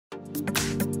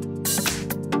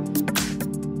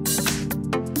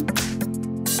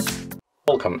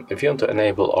Welcome. If you want to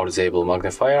enable or disable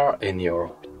Magnifier in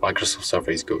your Microsoft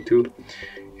Surface Go 2,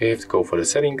 you have to go for the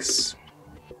settings.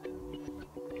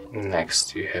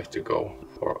 Next, you have to go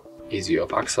for easy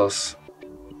of access.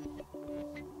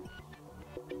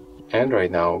 And right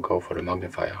now, go for the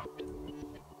magnifier.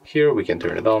 Here we can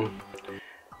turn it on.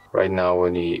 Right now,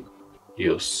 when we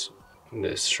use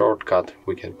this shortcut,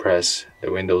 we can press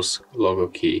the Windows logo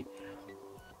key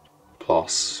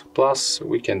plus.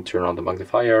 We can turn on the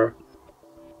magnifier,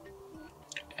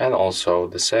 and also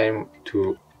the same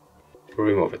to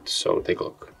remove it. So take a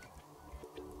look.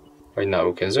 Right now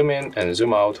we can zoom in and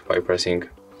zoom out by pressing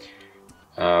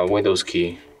Windows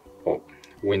key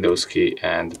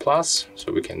and plus,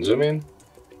 so we can zoom in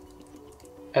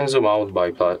and zoom out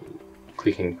by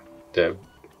clicking the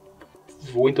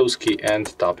Windows key and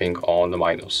tapping on the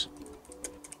minus.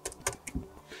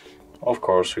 Of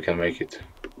course, we can make it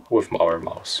with our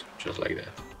mouse, just like that.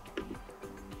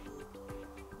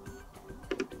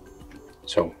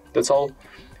 So that's all.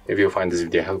 If you find this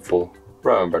video helpful,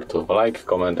 remember to like,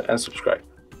 comment and subscribe.